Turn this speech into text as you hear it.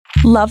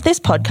Love this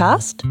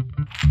podcast?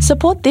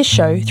 Support this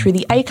show through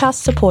the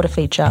Acast supporter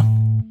feature.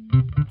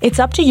 It's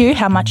up to you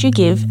how much you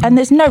give, and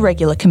there's no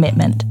regular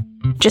commitment.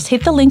 Just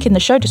hit the link in the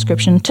show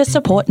description to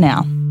support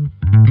now.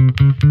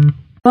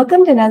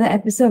 Welcome to another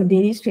episode of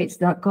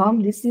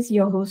dailystraits.com. This is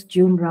your host,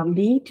 June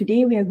Ramli.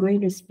 Today we are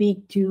going to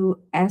speak to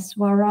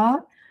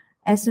ASWARA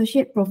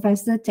Associate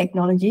Professor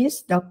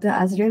Technologist, Dr.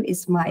 Azril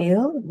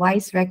Ismail,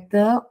 Vice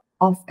Rector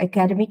of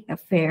Academic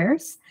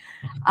Affairs.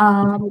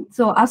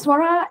 So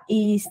ASWARA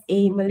is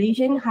a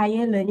Malaysian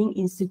higher learning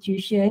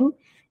institution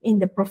in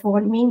the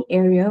performing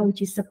area,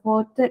 which is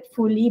supported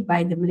fully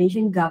by the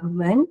Malaysian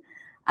government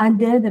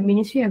under the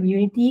Ministry of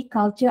Unity,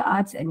 Culture,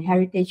 Arts and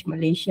Heritage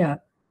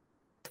Malaysia.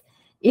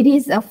 It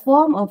is a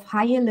form of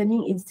higher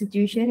learning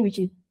institution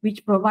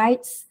which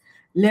provides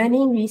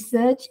learning,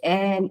 research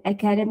and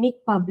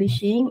academic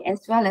publishing,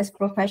 as well as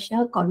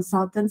professional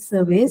consultant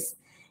service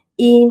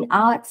in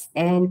arts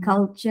and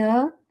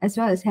culture, as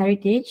well as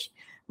heritage,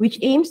 which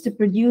aims to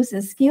produce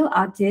a skilled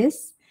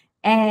artist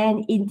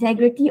and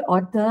integrity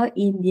author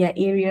in their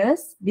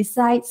areas,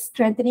 besides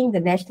strengthening the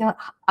national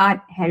art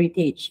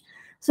heritage.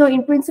 So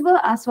in principle,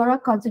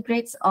 ASWARA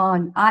concentrates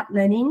on art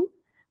learning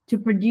to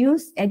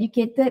produce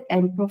educated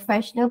and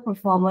professional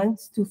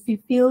performance to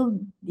fulfill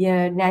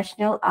their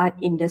national art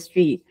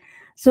industry.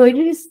 So it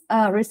is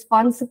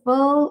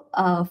responsible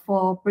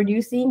for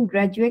producing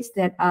graduates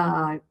that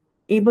are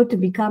able to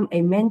become a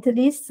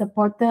mentalist,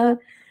 supporter,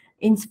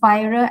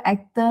 inspirer,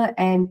 actor,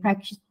 and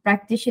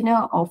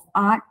practitioner of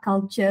art,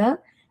 culture,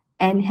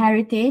 and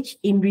heritage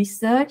in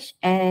research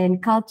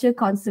and culture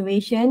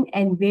conservation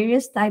and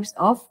various types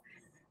of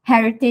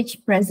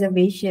heritage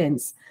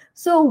preservations.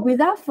 So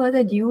without further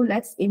ado,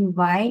 let's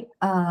invite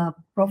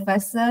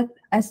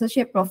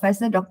Associate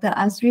Professor Dr.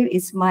 Azril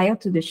Ismail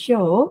to the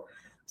show.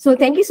 So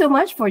thank you so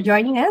much for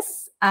joining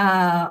us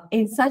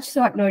in such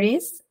short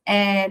notice,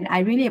 and I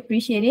really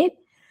appreciate it.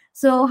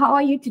 So how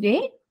are you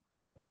today?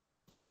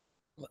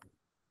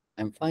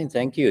 I'm fine,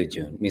 thank you,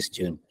 Miss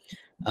June.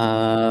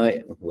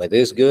 Weather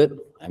is good.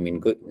 I'm in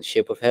good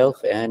shape of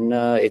health, and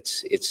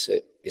it's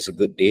a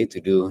good day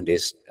to do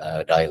this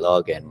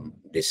dialogue and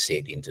this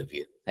said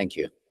interview. Thank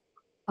you.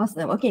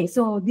 Awesome. Okay,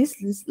 so this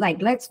is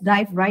let's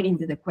dive right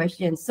into the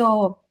question.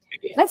 So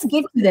let's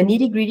get to the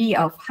nitty gritty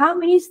of how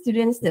many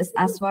students does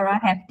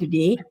ASWARA have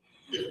today,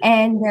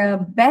 and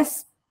the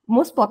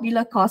most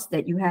popular course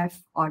that you have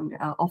on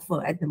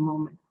offer at the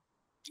moment.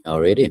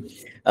 Already,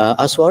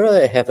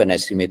 ASWARA have an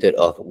estimated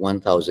of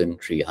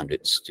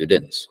 1,300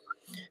 students.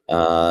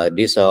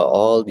 These are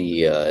all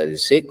the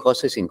said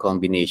courses in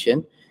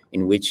combination,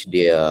 in which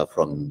they are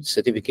from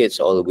certificates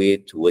all the way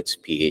towards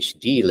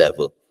PhD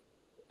level.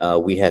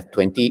 We have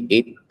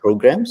 28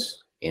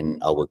 programs in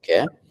our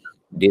care.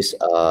 These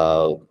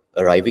are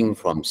arriving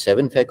from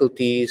 7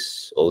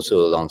 faculties,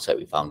 also alongside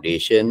with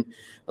foundation,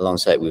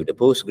 alongside with the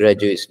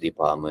postgraduates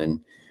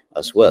department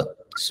as well.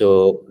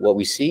 So what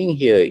we're seeing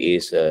here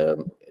is a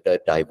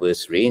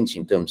diverse range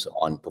in terms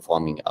on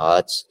performing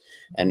arts,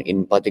 and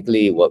in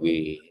particularly what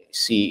we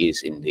see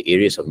is in the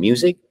areas of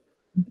music,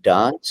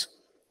 dance,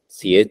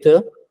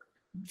 theater,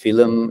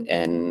 film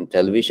and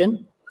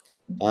television.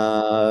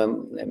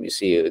 Let me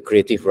see,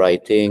 creative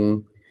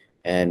writing,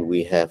 and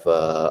we have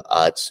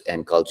arts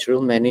and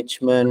cultural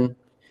management,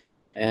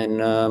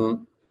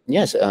 and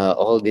yes,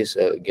 all this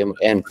game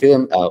and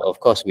film. Of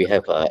course, we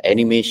have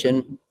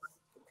animation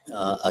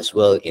as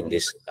well in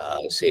this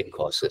said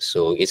courses.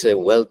 So it's a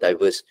well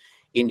diverse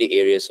in the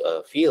areas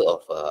field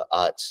of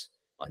arts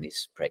on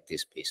its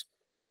practice base.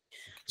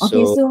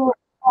 Okay, so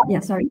yeah,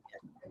 sorry.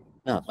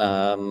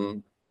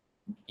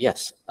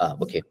 Yes.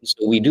 Okay.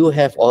 So we do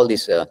have all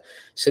this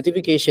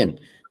certification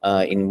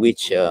in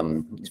which,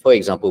 for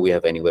example, we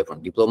have anywhere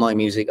from diploma in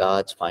music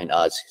arts, fine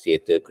arts,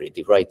 theater,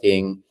 creative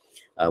writing.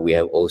 We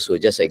have also,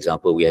 just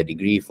example, we have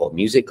degree for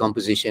music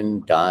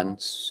composition,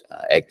 dance,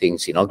 acting,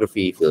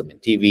 scenography, film and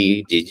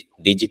TV,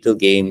 digital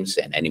games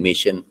and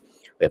animation.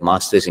 We have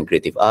masters in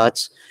creative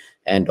arts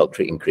and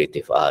doctorate in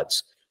creative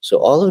arts. So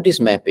all of this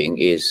mapping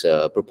is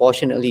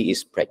proportionately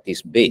is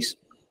practice based,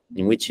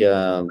 in which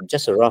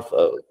just a rough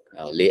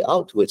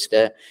layout towards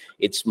that,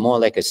 it's more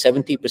like a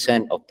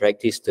 70% of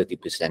practice,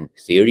 30%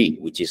 theory,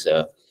 which is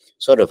a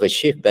sort of a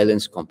shift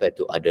balance compared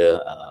to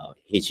other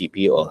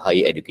HEP or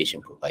higher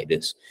education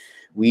providers.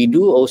 We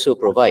do also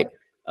provide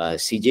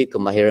CJ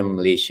Kemahiran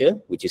Malaysia,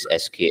 which is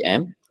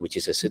SKM, which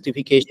is a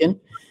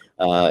certification,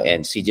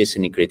 and CJ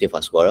Seni Kreatif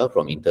ASWARA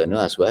from internal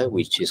as well,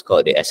 which is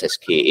called the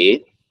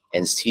SSKA,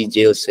 and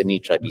CJ Seni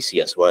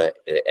Tradisi ASWARA,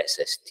 the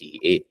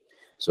SSTA.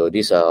 So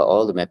these are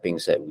all the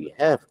mappings that we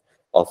have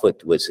offered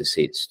towards the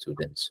said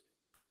students.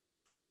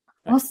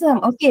 Awesome.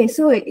 Okay,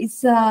 so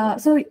it's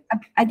so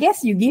I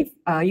guess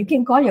you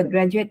can call your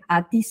graduate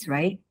artists,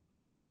 right?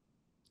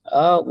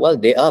 Well,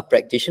 they are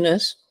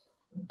practitioners.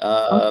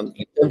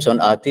 In terms on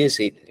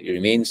artists, it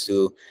remains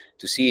to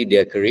see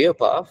their career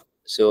path.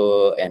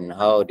 So, and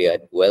how they are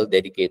well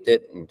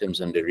dedicated in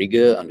terms of the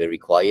rigor and the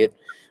required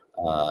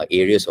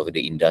areas of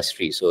the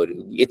industry. So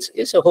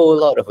it's a whole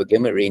lot of a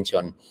gamut range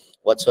on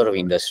what sort of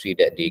industry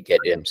that they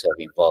get themselves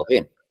involved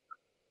in.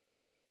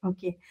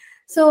 Okay.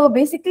 So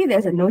basically,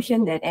 there's a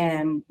notion that,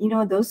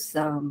 those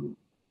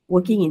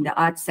working in the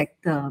arts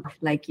sector,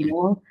 like,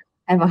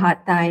 have a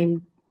hard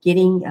time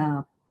getting,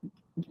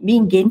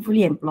 being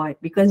gainfully employed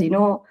because,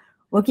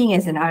 working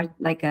as an art,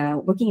 like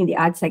working in the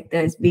art sector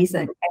is based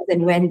on as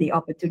and when the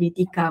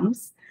opportunity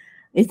comes.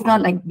 It's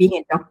not like being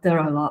a doctor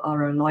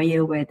or a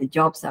lawyer where the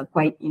jobs are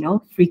quite,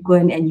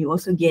 frequent, and you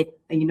also get,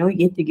 you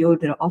get to go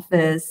to the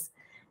office,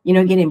 get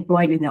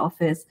employed in the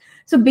office.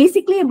 So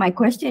basically, my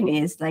question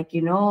is like,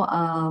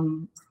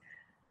 do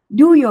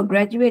your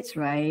graduates,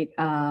 right,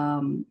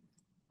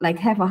 like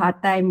have a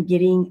hard time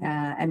getting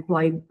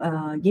employed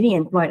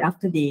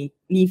after they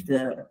leave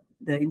the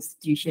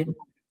institution?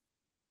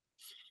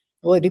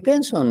 Well, it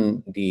depends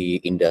on the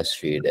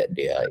industry that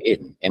they are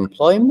in.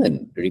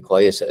 Employment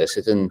requires a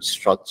certain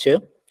structure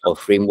or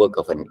framework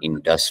of an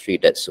industry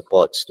that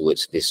supports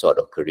towards this sort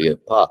of career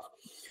path.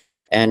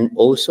 And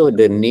also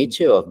the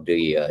nature of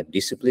the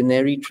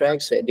disciplinary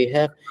tracks that they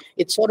have,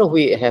 it's sort of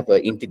we have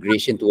an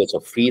integration towards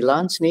a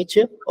freelance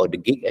nature or the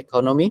gig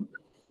economy.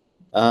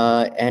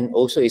 And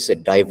also it's a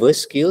diverse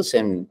skills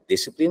and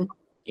discipline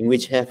in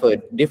which have a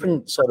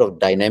different sort of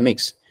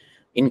dynamics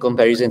in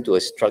comparison to a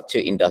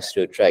structured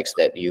industrial tracks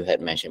that you had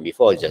mentioned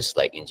before, just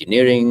like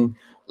engineering,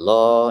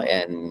 law,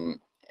 and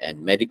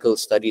medical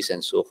studies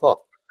and so forth.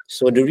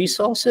 So the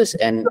resources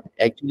and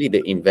actually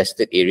the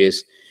invested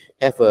areas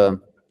have a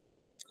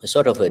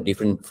sort of a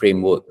different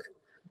framework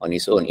on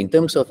its own. In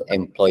terms of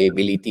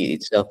employability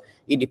itself,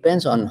 it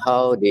depends on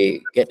how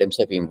they get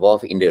themselves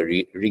involved in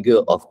the rigor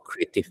of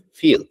creative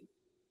field.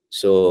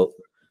 So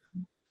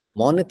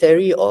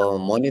monetary or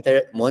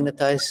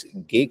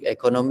monetized gig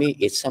economy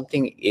is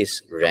something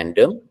is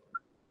random.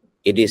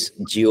 It is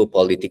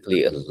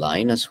geopolitically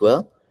aligned as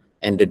well,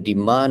 and the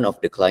demand of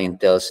the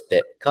clientele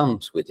that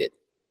comes with it.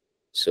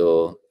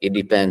 So it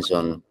depends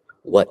on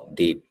what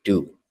they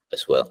do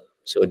as well.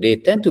 So they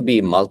tend to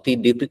be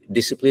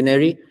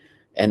multidisciplinary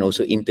and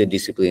also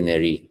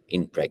interdisciplinary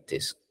in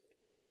practice.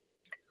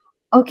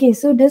 Okay,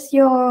 so does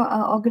your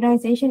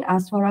organization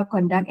ASWARA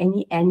conduct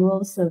any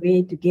annual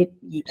survey to get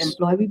the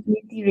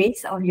employability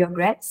rates of your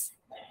grads?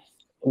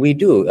 We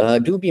do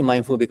be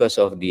mindful because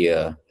of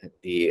the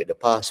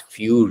past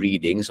few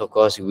readings. Of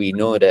course, we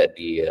know that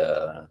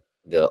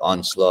the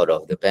onslaught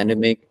of the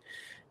pandemic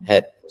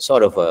had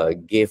sort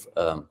of gave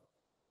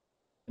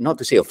not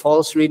to say a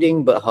false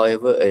reading, but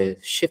however a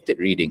shifted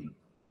reading.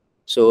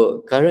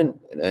 So current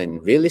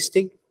and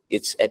realistic,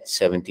 it's at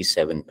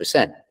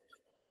 77%.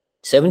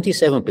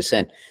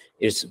 77%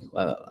 is,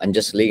 I'm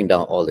just laying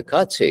down all the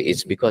cards here.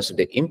 It's because of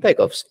the impact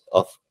of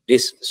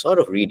this sort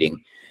of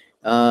reading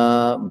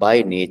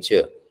by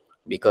nature,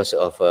 because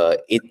of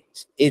it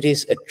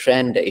is a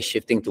trend that is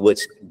shifting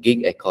towards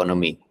gig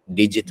economy,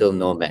 digital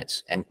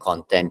nomads, and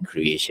content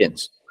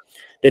creations.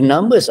 The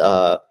numbers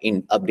are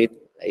in update.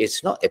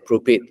 It's not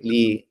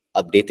appropriately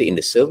updated in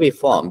the survey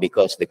form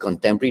because the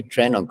contemporary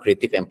trend on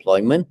creative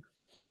employment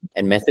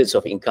and methods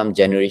of income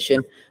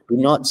generation do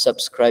not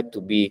subscribe to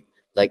be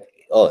like,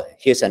 oh,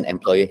 here's an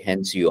employer,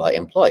 hence you are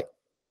employed.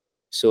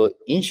 So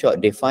in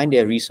short, they find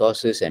their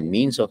resources and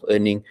means of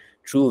earning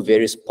through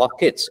various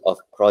pockets of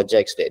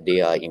projects that they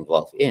are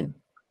involved in.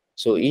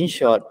 So in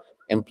short,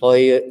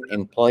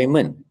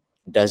 employment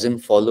doesn't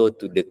follow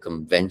to the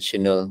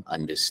conventional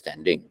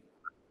understanding.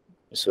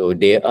 So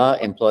they are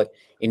employed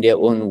in their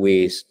own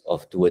ways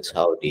of towards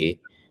how they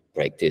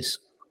practice.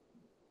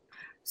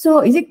 So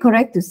is it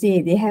correct to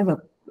say they have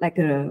a like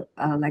a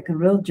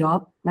real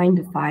job, 9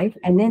 to 5,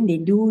 and then they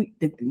do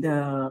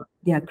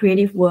their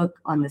creative work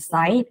on the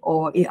side,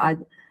 or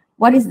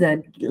what is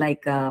the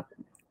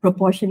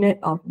proportionate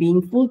of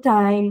being full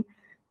time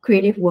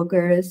creative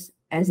workers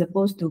as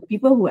opposed to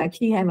people who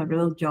actually have a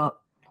real job,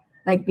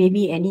 like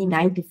maybe any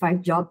 9 to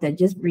 5 job that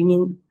just bring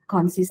in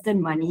consistent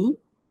money,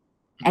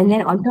 and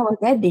then on top of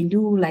that they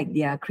do like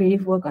their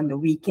creative work on the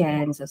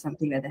weekends or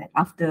something like that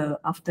after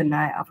 9,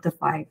 after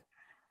 5.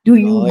 Do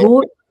you Oh,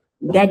 go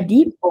that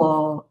deep,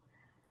 or?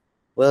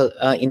 well,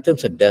 in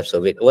terms of depth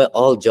of it, well,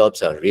 all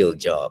jobs are real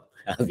job.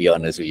 I'll be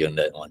honest with you on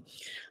that one.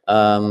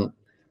 Um,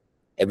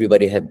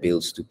 Everybody have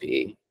bills to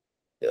pay,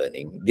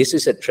 earning. This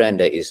is a trend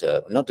that is,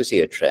 not to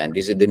say a trend,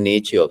 this is the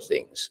nature of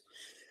things.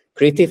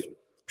 Creative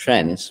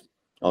trends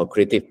or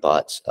creative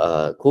parts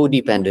are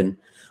codependent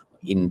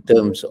in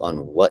terms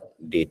on what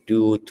they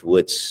do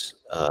towards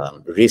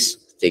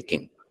risk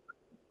taking.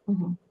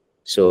 Mhm,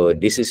 So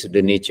this is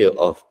the nature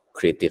of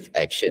creative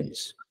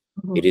actions.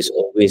 mhm. It is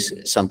always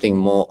something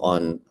more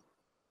on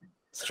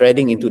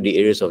threading into the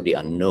areas of the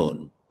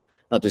unknown.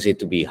 Not to say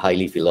to be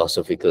highly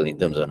philosophical in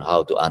terms on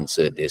how to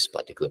answer this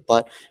particular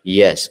part.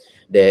 Yes,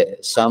 there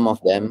some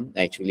of them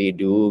actually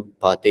do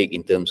partake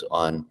in terms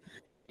on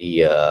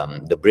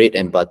the bread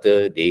and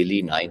butter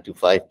daily 9 to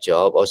 5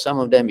 job, or some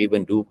of them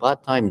even do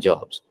part-time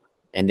jobs,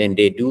 and then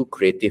they do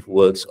creative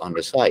works on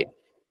the side.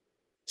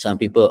 Some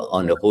people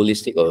on the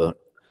holistic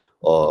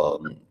or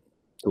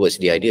towards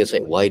the ideas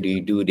like, why do you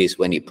do this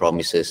when it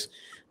promises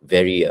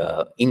very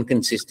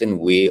inconsistent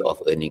way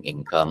of earning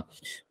income?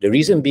 The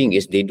reason being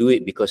is they do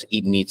it because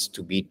it needs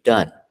to be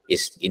done.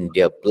 is in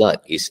their blood,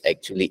 is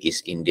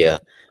in their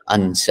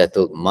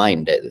unsettled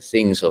mind, that the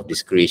things of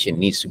this creation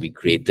needs to be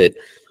created,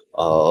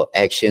 or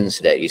actions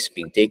that is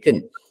being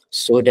taken,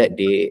 so that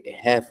they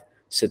have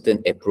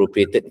certain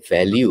appropriated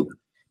value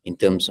in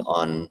terms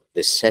on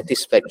the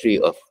satisfactory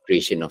of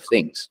creation of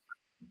things.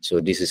 So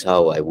this is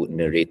how I would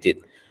narrate it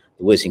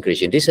towards in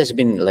creation. This has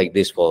been like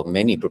this for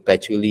many,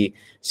 perpetually,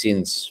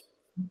 since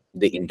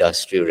the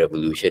industrial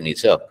revolution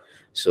itself.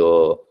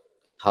 So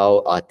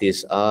how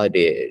artists are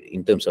they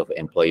in terms of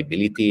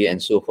employability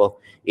and so forth,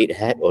 it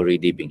had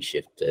already been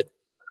shifted,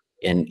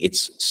 and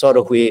it's sort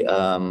of we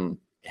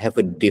have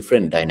a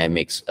different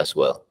dynamics as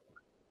well.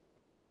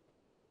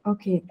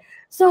 Okay.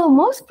 So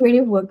most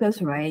creative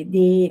workers, right,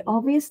 they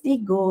obviously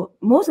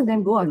most of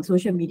them go on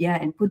social media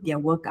and put their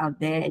work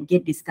out there and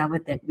get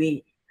discovered that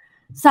way.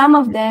 Some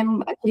of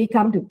them actually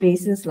come to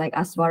places like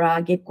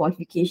ASWARA, get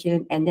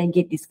qualification, and then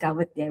get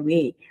discovered their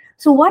way.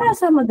 So what are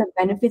some of the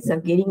benefits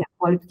of getting a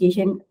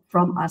qualification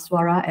from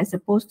ASWARA as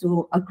opposed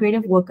to a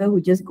creative worker who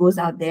just goes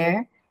out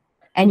there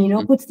and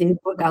puts their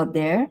work out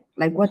there?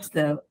 Like what's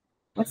the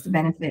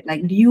benefit?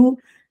 Like do you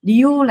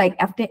like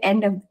after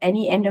end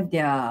of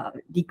their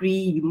degree,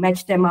 you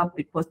match them up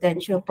with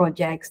potential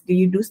projects? Do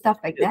you do stuff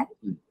like that?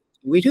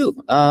 We do.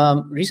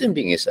 Reason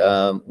being is,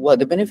 well,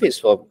 the benefits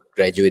for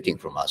graduating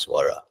from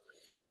ASWARA,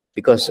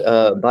 because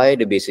by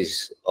the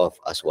basis of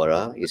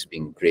ASWARA is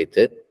being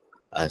created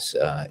as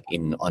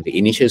on the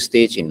initial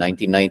stage in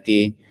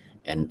 1990,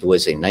 and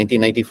towards in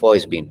 1994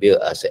 it's being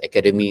built as the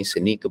Academy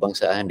Seni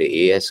Kebangsaan,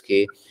 the ASK,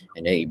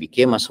 and then it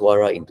became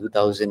ASWARA in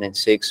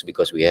 2006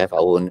 because we have our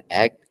own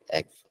Act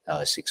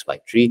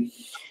 653,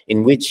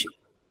 in which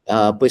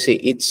per se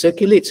it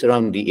circulates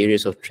around the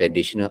areas of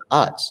traditional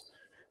arts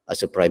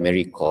as a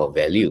primary core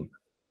value.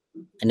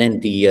 And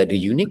then the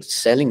unique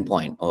selling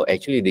point, or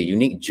actually the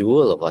unique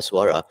jewel of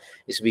ASWARA,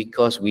 is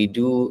because we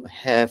do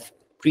have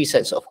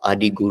presets of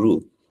Adi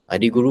Guru.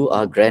 Adi Guru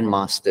are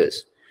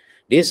grandmasters.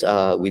 These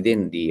are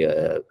within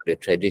the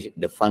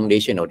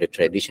foundation of the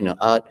traditional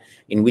art,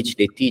 in which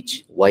they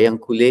teach wayang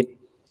kulit,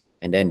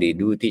 and then they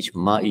do teach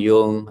mak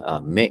yong,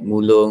 mek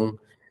mulung,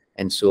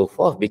 and so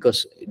forth,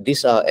 because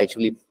these are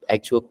actually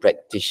actual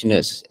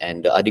practitioners.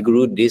 And the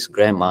Adiguru, these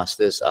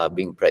grandmasters are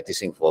being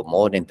practicing for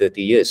more than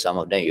 30 years. Some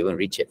of them even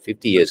reach at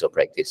 50 years of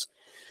practice.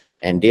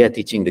 And they are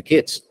teaching the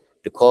kids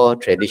the core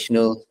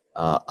traditional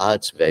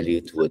arts value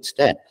towards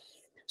that.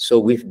 So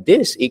with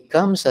this, it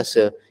comes as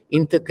a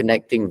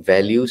interconnecting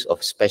values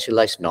of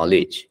specialized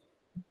knowledge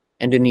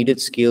and the needed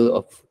skill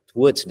of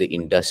towards the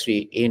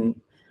industry in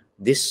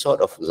this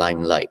sort of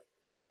limelight.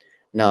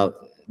 Now,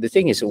 the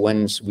thing is,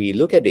 once we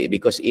look at it,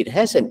 because it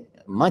hasn't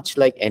much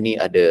like any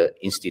other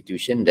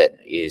institution that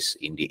is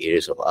in the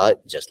areas of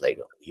art, just like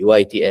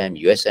UITM,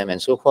 USM,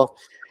 and so forth,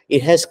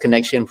 it has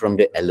connection from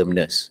the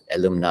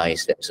alumni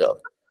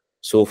themselves.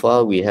 So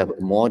far, we have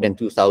more than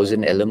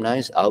 2,000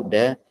 alumni out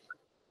there.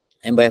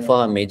 And by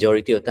far,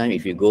 majority of time,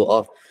 if you go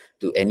off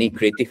to any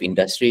creative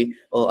industry,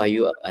 oh, are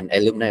you an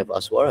alumni of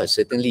ASWARA?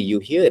 Certainly, you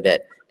hear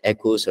that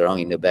echoes around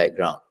in the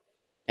background.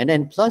 And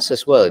then plus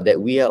as well,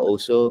 that we are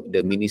also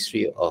the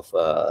Ministry of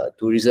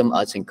Tourism,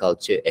 Arts and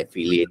Culture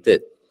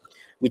affiliated,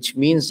 which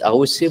means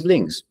our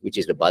siblings, which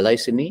is the Balai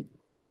Seni,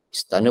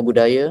 Istana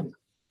Budaya,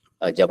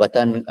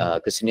 Jabatan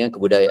Kesenian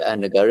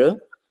Kebudayaan Negara,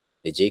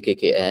 the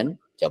JKKN,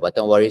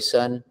 Jabatan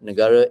Warisan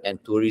Negara,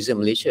 and Tourism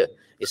Malaysia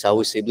is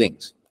our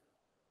siblings.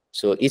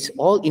 So it's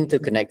all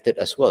interconnected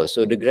as well.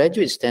 So the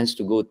graduates tends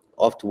to go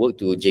off to work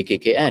to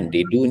JKKN.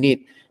 They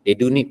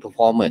do need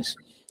performers.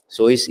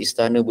 So is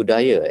Istana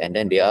Budaya, and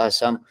then there are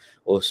some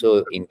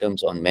also in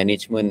terms on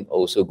management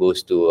also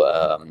goes to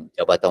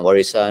Jabatan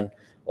Warisan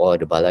or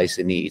the Balai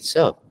Seni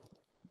itself.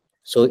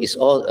 So it's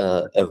all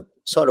a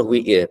sort of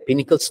a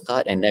pinnacle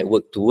start and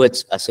network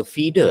towards as a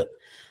feeder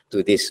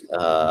to this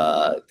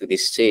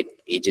state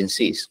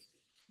agencies.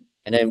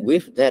 And then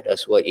with that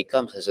as well, it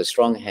comes as a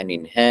strong hand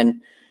in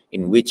hand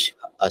in which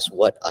as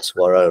what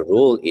ASWARA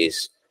role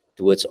is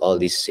towards all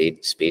these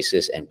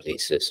spaces and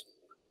places.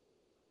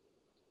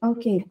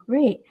 Okay,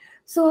 great.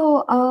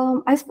 So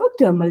I spoke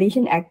to a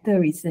Malaysian actor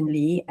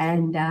recently,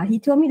 and he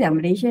told me that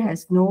Malaysia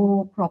has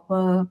no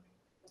proper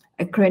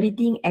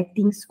accrediting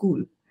acting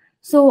school.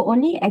 So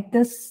only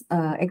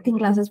acting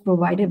classes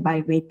provided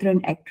by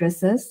veteran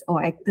actresses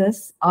or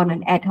actors on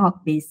an ad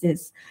hoc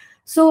basis.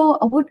 So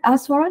would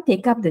ASWARA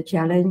take up the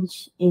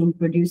challenge in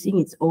producing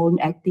its own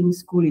acting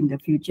school in the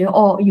future,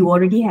 or you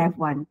already have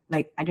one?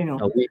 Like, I don't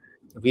know.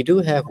 We do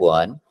have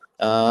one.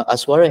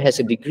 ASWARA has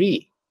a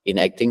degree in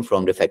acting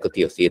from the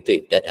Faculty of Theatre,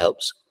 if that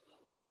helps.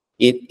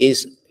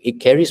 It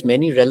carries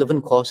many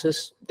relevant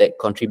courses that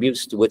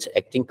contributes towards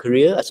acting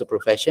career as a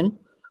profession,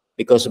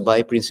 because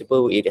by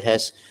principle it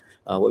has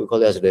what we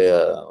call as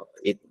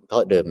it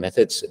taught the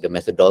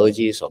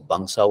methodologies of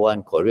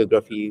bangsawan,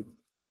 choreography,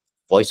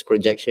 voice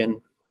projection,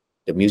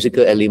 the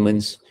musical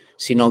elements,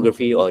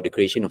 scenography or the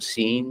creation of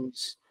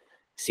scenes,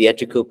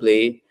 theatrical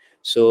play.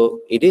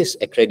 So it is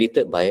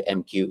accredited by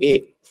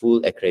MQA,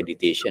 full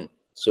accreditation.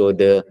 So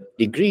the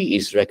degree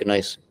is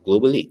recognized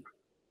globally.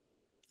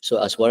 So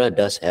ASWARA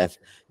does have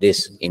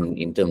this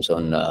in terms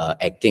on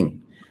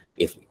acting,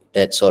 if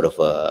that sort of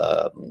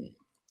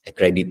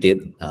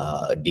accredited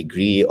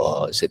degree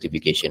or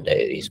certification that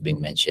is being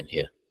mentioned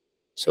here.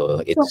 So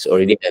So, it's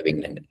already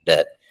having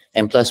that.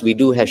 And plus we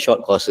do have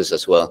short courses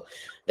as well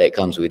that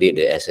comes with it,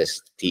 the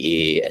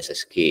SSTA,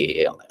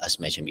 SSK, as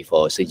mentioned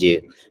before,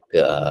 CJ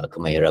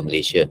Kemahiran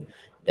Malaysia,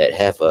 that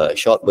have a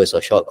short burst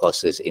or short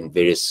courses in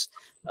various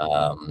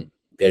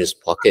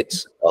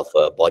pockets of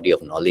a body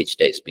of knowledge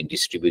that has been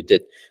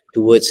distributed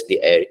towards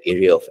the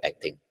area of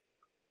acting.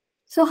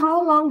 so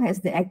how long has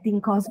the acting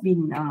course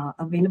been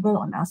available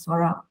on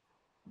ASWARA?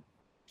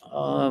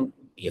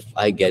 If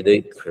I gather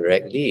it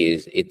correctly,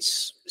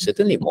 it's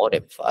certainly more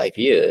than 5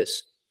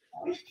 years.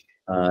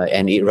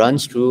 And it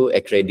runs through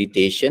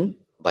accreditation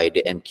by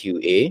the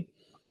MQA,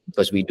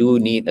 because we do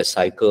need a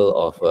cycle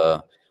of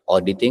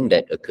auditing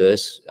that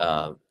occurs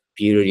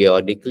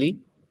periodically,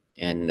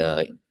 and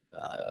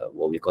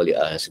what we call it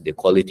as the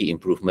quality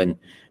improvement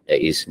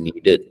that is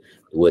needed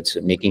towards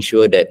making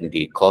sure that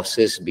the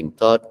courses being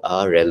taught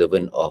are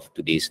relevant of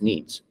today's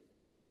needs.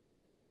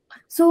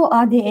 So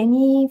are there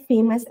any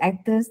famous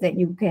actors that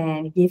you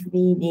can give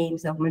me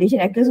names of Malaysian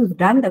actors who've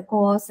done the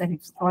course and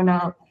have gone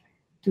out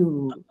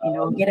to,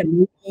 get a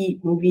movie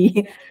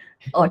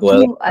or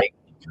Well, two?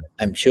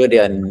 I'm sure they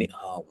are.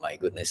 Oh my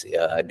goodness!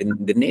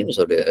 The names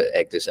of the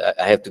actors.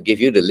 I have to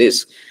give you the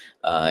list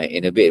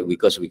in a bit,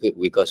 because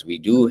we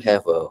do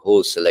have a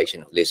whole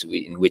selection of lists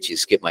in which it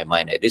skipped my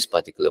mind at this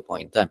particular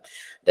point in time,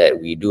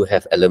 that we do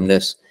have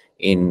alumnus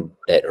in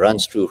that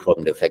runs through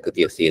from the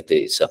Faculty of Theatre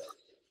itself.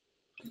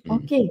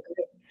 Okay,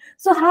 great.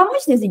 So how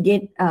much does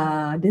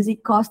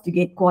it cost to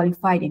get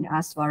qualified in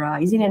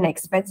ASWARA? Is it an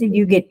expensive? Do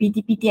you get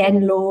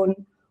PTPTN loan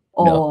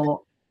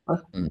or?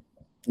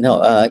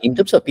 No, in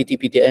terms of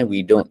PTPTN,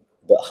 we don't.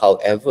 But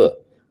however,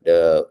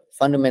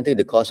 fundamentally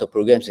the cost of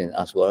programs in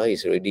ASWARA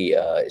is already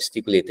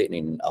stipulated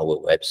in our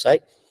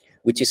website,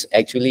 which is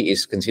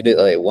considered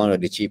like one of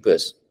the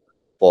cheapest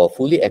for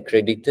fully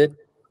accredited,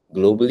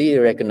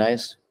 globally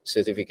recognized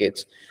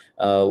certificates.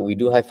 We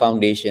do have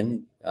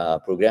foundation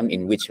program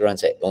in which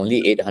runs at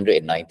only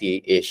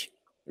 890-ish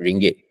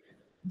ringgit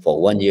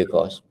for 1 year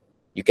course.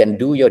 You can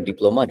do your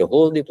diploma, the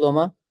whole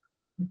diploma,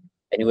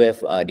 anywhere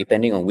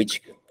depending on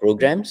which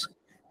programs,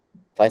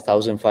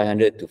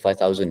 5,500 to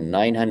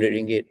 5,900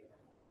 ringgit.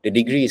 The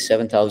degree is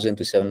 7,000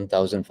 to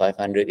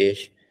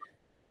 7,500-ish.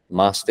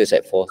 Masters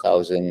at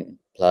 4,000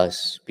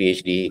 plus,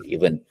 PhD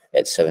even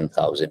at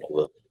 7,000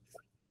 over.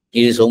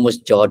 It is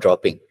almost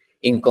jaw-dropping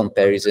in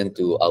comparison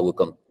to our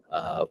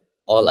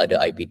all other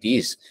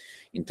IPTs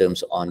in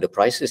terms on the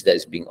prices that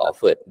is being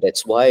offered.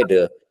 That's why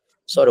the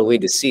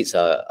seats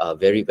are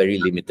very, very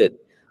limited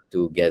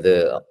to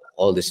gather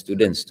all the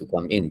students to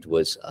come in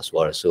towards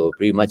ASWARA. So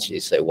pretty much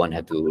it's like one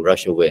had to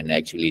rush over and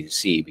actually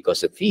see,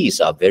 because the fees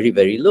are very,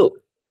 very low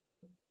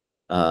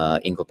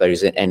in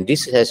comparison. And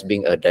this has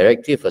been a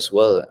directive as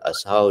well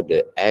as how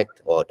the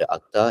Act or the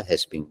ACTA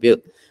has been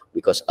built,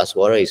 because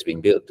ASWARA is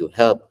being built to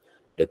help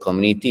the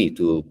community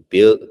to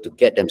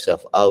get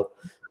themselves out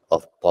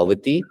of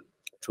poverty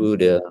through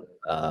the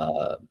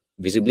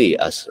visibly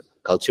as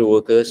culture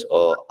workers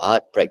or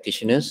art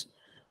practitioners,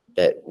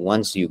 that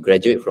once you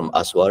graduate from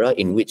ASWARA,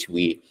 in which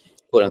we,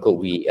 quote unquote,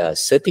 we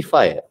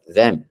certify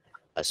them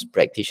as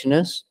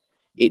practitioners,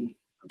 it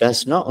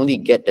does not only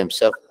get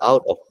themselves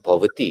out of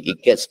poverty,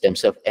 it gets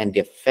themselves and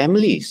their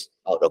families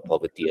out of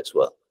poverty as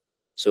well.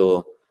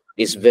 So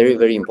it's very,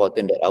 very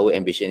important that our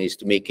ambition is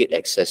to make it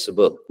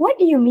accessible. What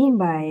do you mean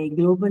by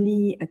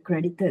globally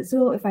accredited?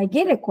 So if I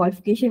get a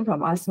qualification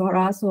from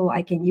ASWARA, so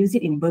I can use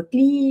it in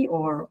Berkeley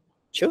or?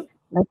 Sure.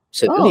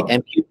 Certainly.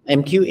 Oh.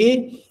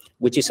 MQA,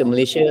 which is a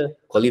Malaysia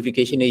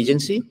qualification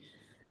agency,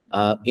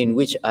 in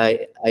which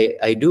I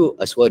do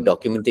as well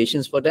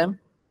documentations for them.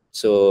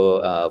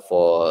 So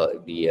for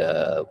the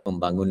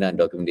pembangunan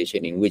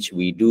documentation, in which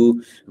we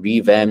do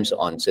revamps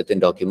on certain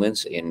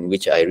documents, in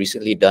which I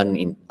recently done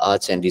in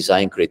arts and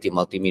design, creative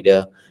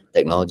multimedia,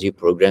 technology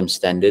program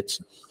standards.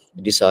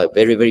 These are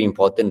very, very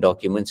important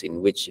documents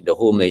in which the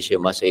whole Malaysia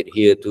must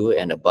adhere to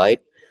and abide,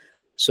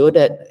 so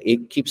that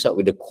it keeps up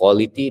with the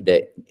quality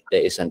that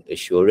there is an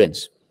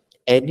assurance.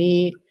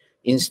 Any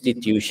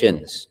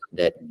institutions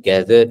that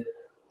gathered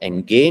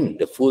and gain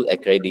the full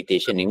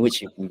accreditation, in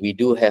which we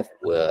do have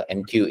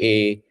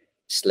MQA/FA,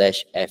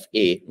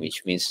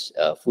 which means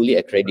fully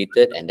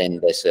accredited, and then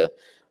there's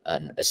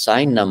an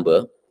assigned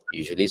number,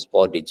 usually it's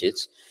 4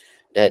 digits,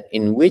 that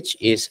in which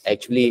is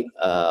actually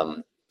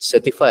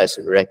certified as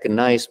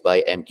recognized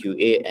by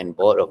MQA and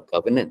Board of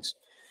Governance.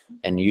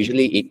 And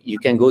usually you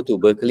can go to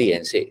Berkeley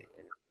and say,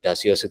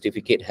 does your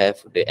certificate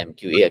have the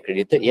MQA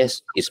accredited?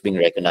 Yes, it's been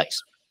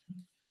recognized.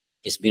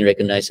 It's been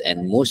recognized,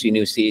 and most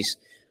universities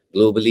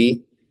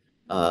globally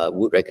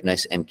would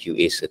recognize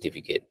MQA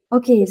certificate.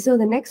 Okay, so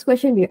the next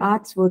question, the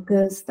arts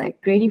workers,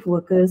 like creative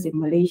workers in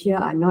Malaysia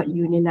are not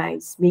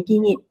unionized,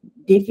 making it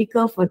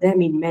difficult for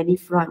them in many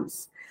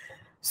fronts.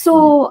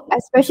 So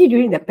especially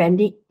during the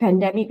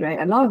pandemic,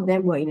 right, a lot of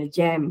them were in a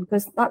jam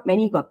because not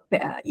many got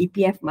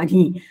EPF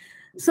money.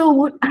 So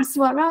would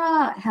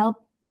ASWARA help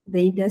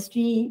the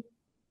industry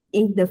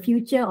in the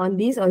future on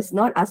this, or it's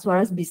not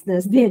ASWARA's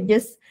business? They're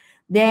just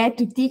there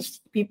to teach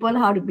people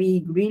how to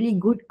be really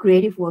good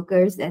creative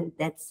workers, and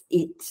that's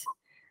it.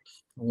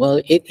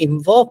 Well, it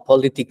involved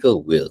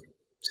political will,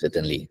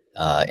 certainly,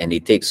 and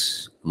it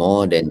takes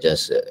more than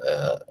just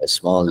a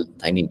small,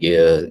 tiny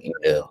gear in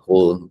the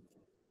whole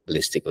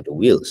ballistic of the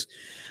wheels.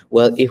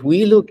 Well, if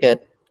we look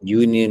at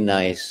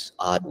unionized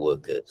art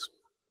workers,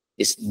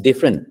 it's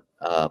different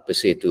per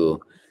se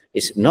to,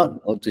 it's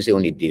not to say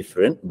only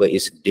different, but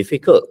it's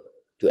difficult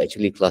to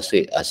actually classify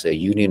it as a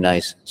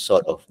unionized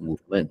sort of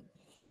movement.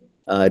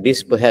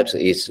 This perhaps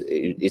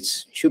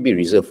it should be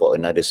reserved for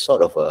another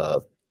sort of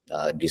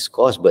a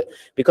discourse, but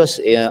because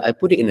I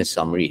put it in a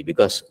summary,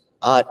 because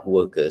art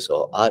workers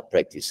or art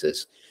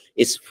practices,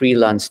 it's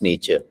freelance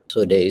nature,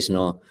 so there is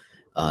no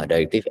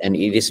directive, and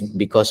it is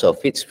because of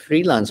its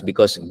freelance,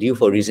 because due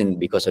for reason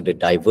because of the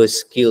diverse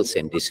skills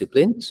and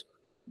disciplines.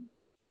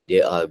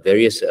 There are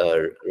various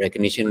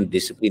recognition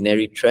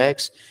disciplinary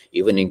tracks.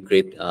 Even in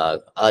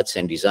arts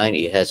and design,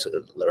 it has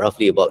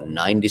roughly about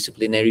 9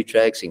 disciplinary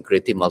tracks. In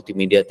creative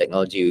multimedia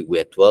technology, we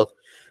have 12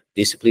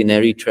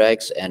 disciplinary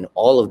tracks, and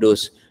all of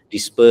those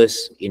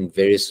disperse in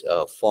various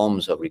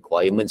forms of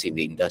requirements in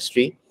the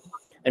industry.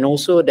 And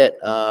also that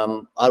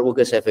art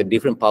workers have a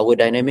different power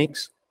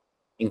dynamics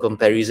in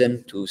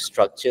comparison to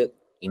structured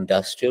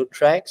industrial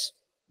tracks.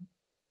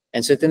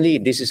 And certainly,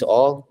 this is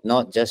all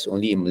not just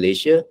only in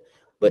Malaysia,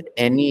 but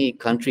any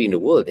country in the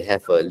world. They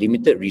have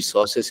limited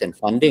resources and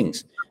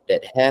fundings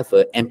that have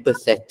an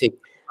empathetic,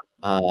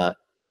 uh,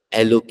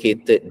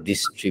 allocated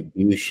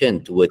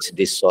distribution towards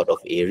this sort of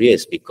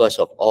areas because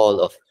of all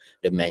of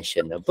the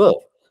mentioned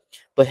above.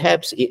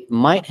 Perhaps it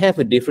might have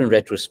a different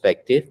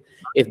retrospective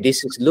if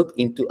this is looked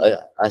into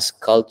as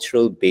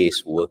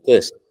cultural-based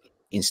workers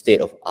instead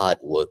of art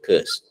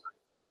workers,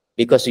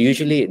 because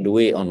usually the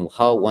way on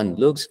how one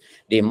looks,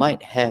 they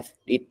might have,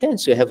 it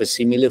tends to have a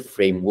similar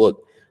framework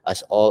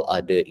as all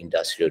other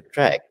industrial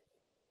track,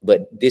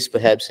 but this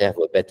perhaps have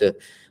a better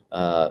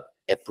uh,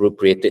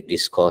 appropriated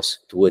discourse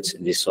towards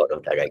this sort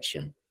of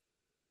direction.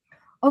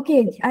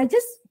 Okay, I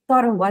just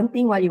thought of one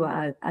thing while you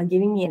are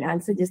giving me an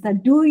answer just now.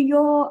 Do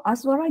your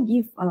ASWARA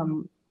give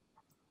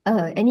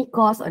any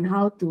course on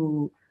how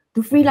to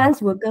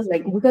freelance workers,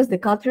 like, because the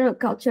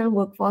cultural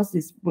workforce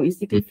is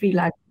basically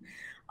freelance,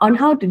 on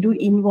how to do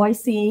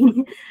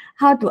invoicing,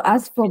 how to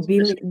ask for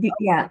bill?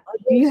 Yeah,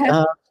 do you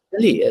have?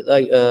 Really,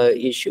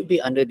 it should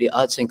be under the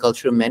arts and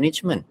cultural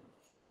management.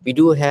 We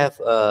do have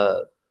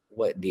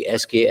what the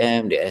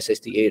SKM, the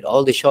SST8,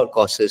 all the short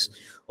courses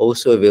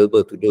also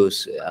available to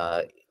those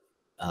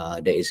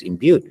that is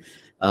imbued.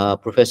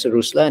 Professor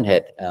Ruslan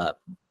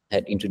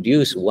had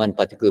introduced one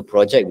particular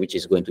project which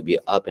is going to be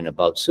up and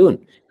about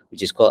soon,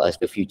 which is called as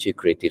the Future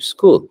Creative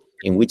School,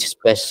 in which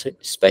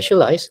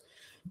specialize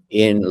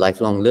in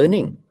lifelong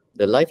learning.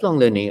 The lifelong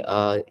learning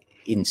are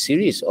in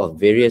series of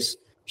various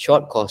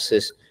short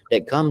courses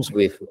that comes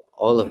with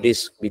all of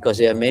this, because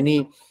there are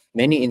many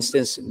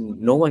instances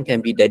no one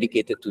can be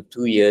dedicated to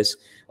 2 years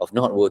of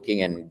not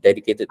working and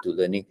dedicated to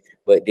learning,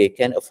 but they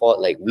can afford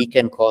like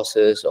weekend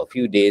courses or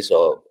few days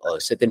or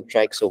certain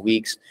tracks or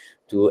weeks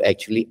to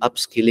actually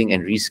upskilling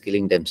and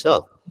reskilling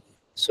themselves.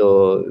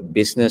 So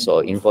business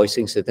or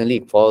invoicing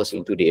certainly falls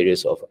into the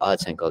areas of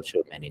arts and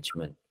cultural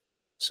management.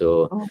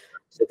 So Oh,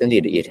 certainly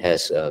it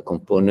has a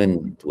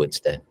component towards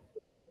that.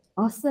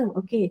 awesome.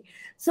 Okay,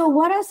 so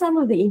what are some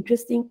of the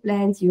interesting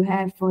plans you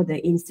have for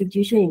the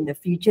institution in the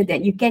future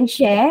that you can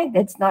share,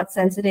 that's not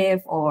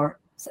sensitive or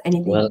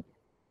anything? Well,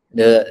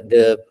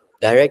 the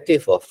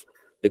directive of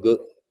the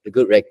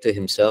good rector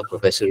himself,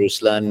 Professor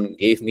Ruslan,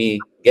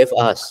 gave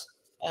us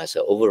as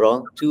a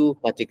overall two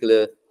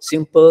particular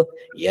simple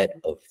yet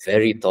a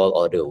very tall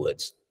order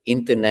words: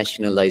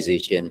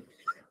 internationalization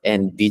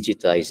and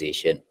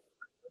digitization.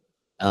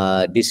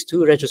 These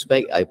two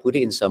retrospect, I put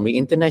it in summary.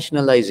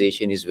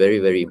 Internationalization is very,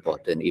 very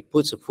important. It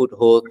puts a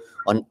foothold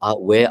on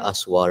where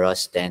Aswara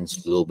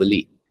stands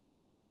globally.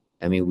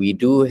 I mean, we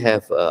do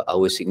have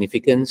our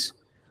significance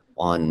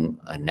on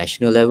a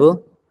national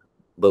level,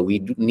 but we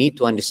do need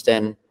to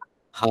understand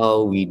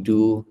how we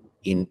do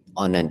in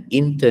on an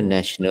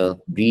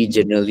international,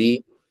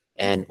 regionally,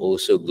 and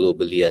also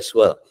globally as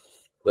well.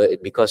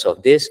 But because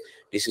of this,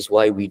 this is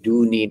why we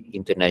do need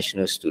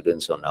international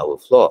students on our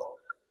floor.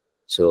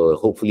 So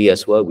hopefully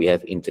as well, we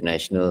have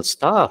international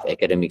staff,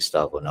 academic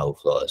staff on our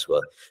floor as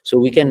well. So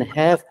we can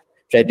have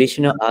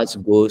traditional arts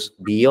goes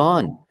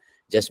beyond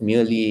just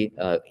merely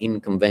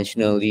in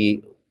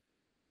conventionally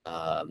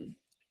um,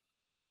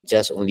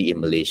 just only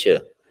in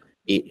Malaysia.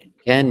 It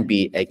can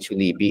be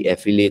actually be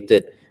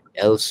affiliated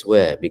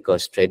elsewhere,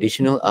 because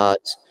traditional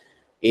arts,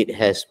 it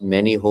has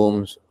many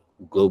homes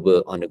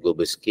global on a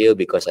global scale.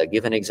 Because I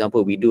give an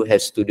example, we do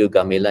have Studio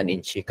Gamelan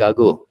in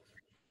Chicago.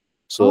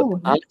 So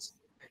Oh, arts,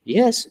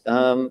 yes.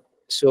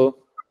 So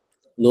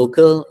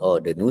local or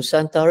the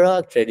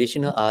Nusantara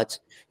traditional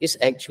arts is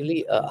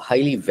actually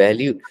highly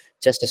valued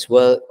just as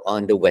well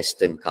on the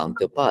Western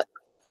counterpart.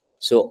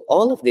 So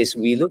all of this,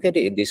 we look at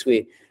it in this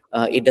way.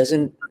 It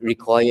doesn't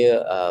require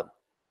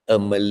a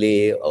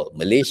Malay or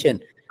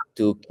Malaysian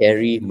to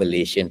carry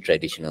Malaysian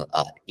traditional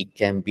art. It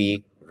can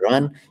be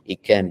run,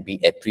 it can be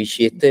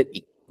appreciated,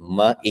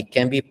 it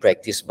can be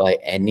practiced by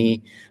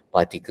any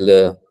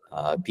particular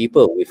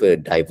people with a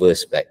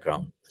diverse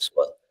background as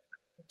well.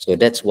 So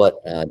that's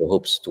what the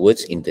hopes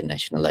towards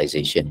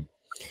internationalization.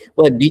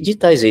 Well,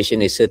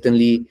 digitization is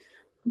certainly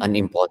an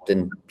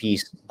important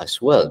piece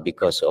as well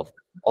because of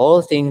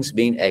all things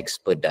being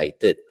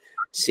expedited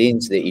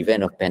since the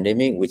event of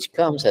pandemic, which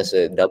comes as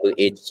a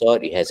double-edged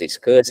sword. It has its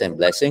curse and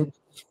blessing.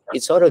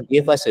 It sort of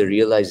gave us a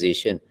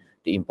realization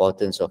the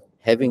importance of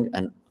having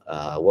an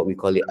what we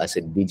call it as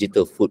a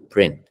digital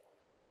footprint.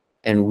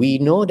 And we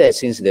know that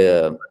since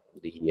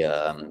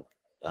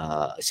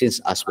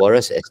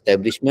ASWARA's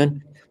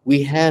establishment,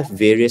 we have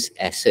various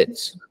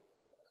assets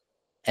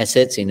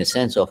in the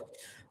sense of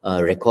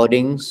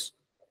recordings,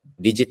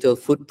 digital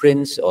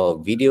footprints or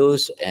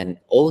videos, and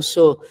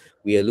also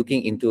we are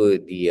looking into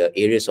the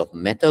areas of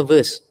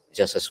metaverse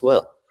just as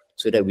well,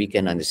 so that we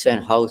can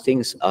understand how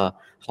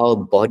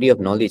body of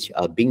knowledge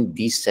are being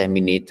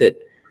disseminated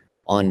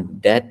on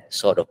that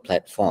sort of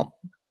platform.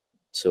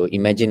 So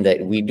imagine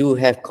that we do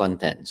have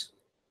contents,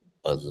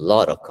 a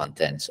lot of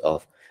contents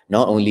of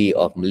not only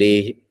of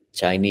Malay,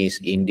 Chinese,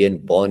 Indian,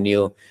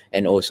 Borneo,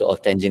 and also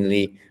of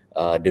tangentially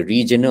the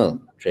regional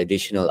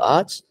traditional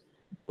arts.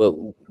 But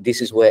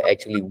this is where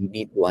actually we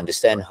need to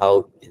understand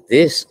how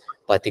this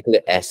particular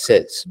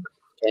assets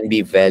can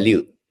be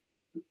valued,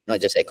 not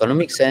just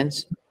economic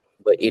sense,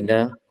 but in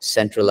a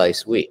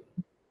centralized way.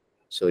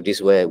 So this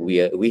is where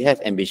we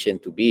have ambition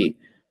to be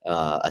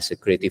as a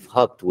creative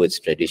hub towards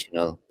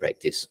traditional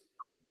practice.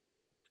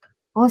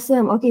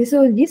 Awesome. Okay,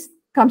 so this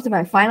comes to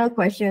my final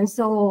question.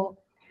 So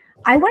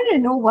I want to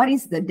know, what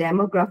is the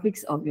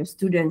demographics of your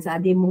students? Are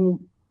they more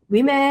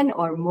women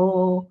or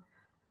more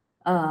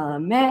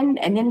men?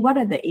 And then what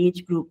are the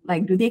age group?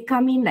 Like, do they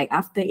come in like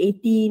after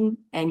 18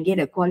 and get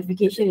a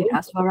qualification in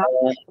ASWARA?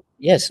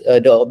 Yes,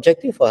 the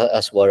objective for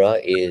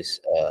ASWARA is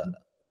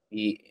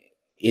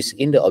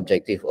in the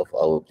objective of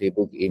our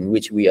playbook, in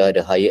which we are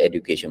the higher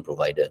education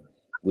provider.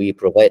 We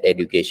provide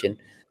education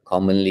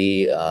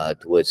commonly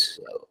towards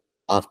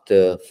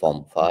after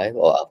Form 5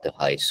 or after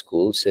high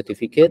school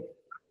certificate.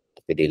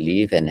 After they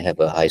leave and have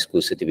a high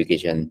school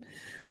certification,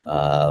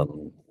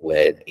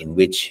 in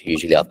which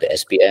usually after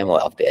SPM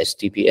or after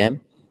STPM,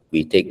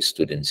 we take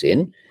students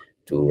in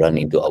to run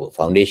into our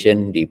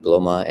foundation,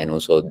 diploma, and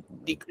also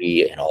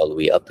degree, and all the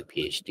way up to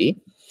PhD.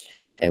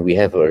 And we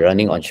have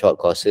running on short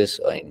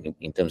courses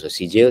in terms of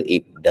CGL.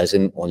 It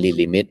doesn't only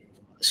limit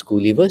school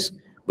leavers,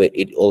 but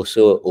it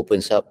also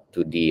opens up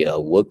to the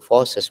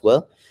workforce as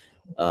well.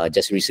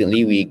 Just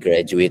recently, we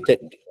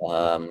graduated.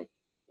 What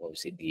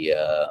was it?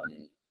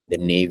 The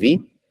Navy,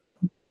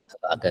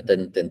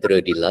 Angkatan Tentera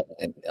di Laut,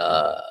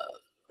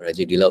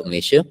 Raja di Laut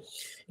Malaysia,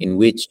 in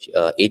which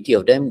 80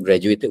 of them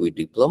graduated with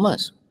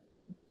diplomas.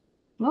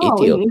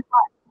 Oh, 80 of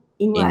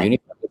in what?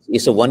 uniform.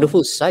 It's a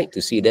wonderful sight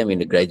to see them in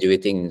the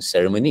graduating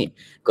ceremony,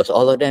 because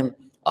all of them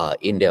are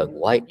in their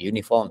white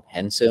uniform,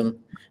 handsome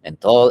and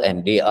tall,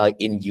 and they are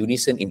in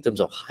unison in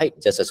terms of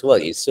height just as well.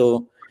 It's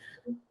so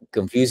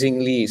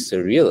confusingly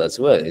surreal as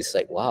well. It's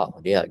like, wow,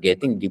 they are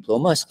getting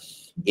diplomas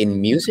in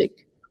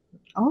music,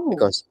 Oh,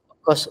 because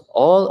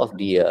all of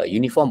the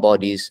uniform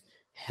bodies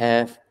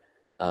have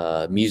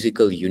a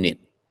musical unit.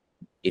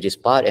 It is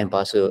part and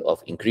parcel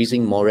of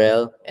increasing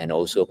morale, and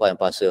also part and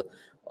parcel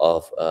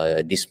of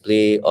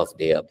display of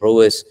their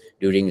prowess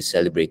during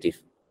celebrative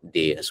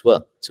day as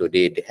well. So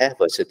they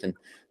have a certain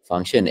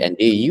function, and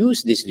they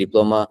use this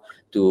diploma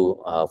to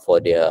for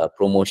their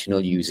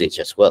promotional usage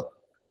as well.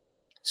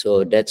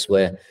 So that's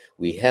where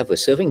we have a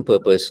serving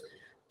purpose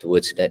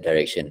towards that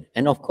direction.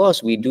 And of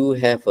course, we do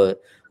have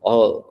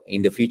all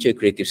in the future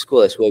creative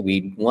school as well.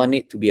 We want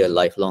it to be a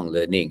lifelong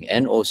learning,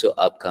 and also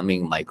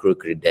upcoming micro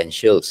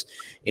credentials,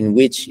 in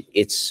which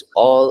it's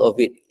all of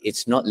it.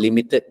 It's not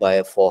limited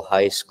for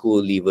high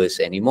school leavers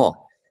anymore.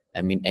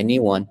 I mean,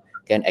 anyone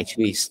can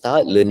actually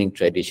start learning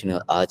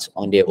traditional arts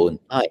on their own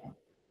time.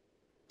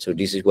 So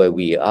this is why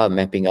we are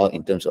mapping out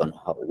in terms on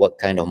what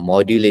kind of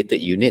modulated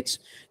units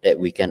that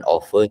we can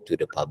offer to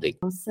the public.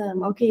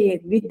 awesome.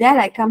 Okay, with that,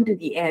 I come to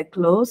the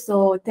close.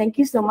 So thank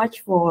you so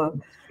much for.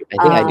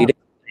 I think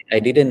I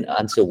didn't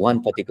answer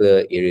one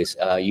particular areas.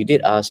 You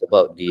did ask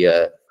about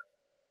the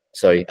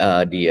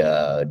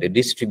the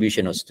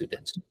distribution of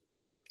students.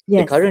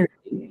 Yes. The current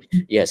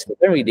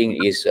reading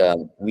is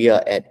we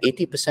are at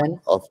 80%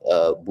 of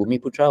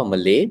Bumi Putra or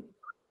Malay,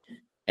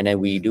 and then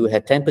we do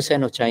have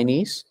 10% of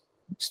Chinese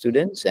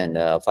students, and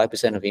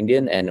 5% of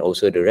Indian, and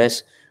also the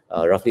rest,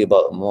 roughly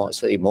about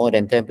slightly more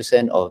than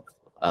 10% of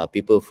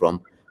people from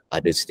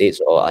other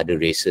states or other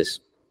races.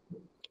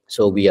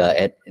 So we are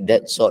at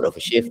that sort of a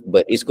shift,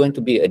 but it's going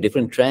to be a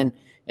different trend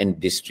and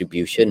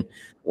distribution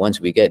once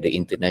we get the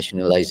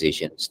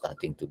internationalization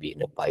starting to be in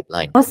the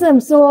pipeline. Awesome.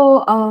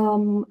 So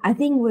I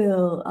think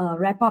we'll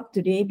wrap up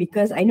today,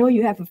 because I know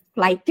you have a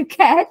flight to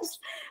catch.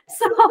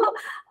 So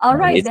all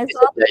right, that's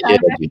all the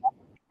time.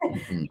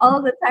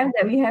 All the time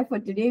that we have for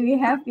today. We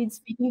have been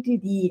speaking to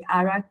the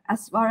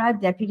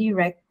ASWARA Deputy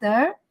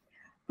Rector,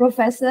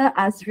 Professor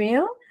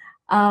Azril.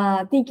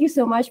 Thank you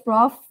so much,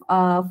 Prof,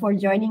 for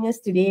joining us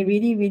today.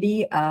 Really,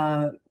 really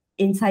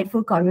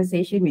insightful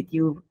conversation with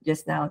you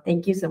just now.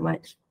 Thank you so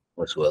much.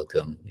 Most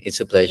welcome. It's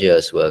a pleasure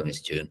as well,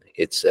 Ms. June.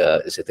 It's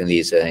certainly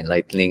is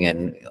enlightening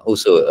and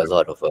also a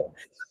lot of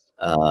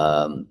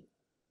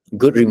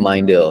good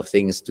reminder of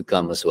things to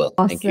come as well.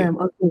 Thank you.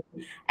 Awesome.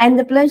 Okay. And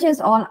the pleasure is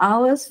all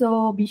ours.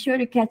 So be sure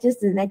to catch us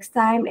the next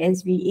time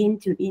as we aim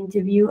to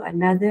interview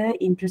another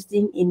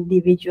interesting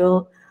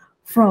individual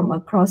from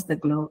across the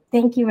globe.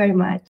 Thank you very much.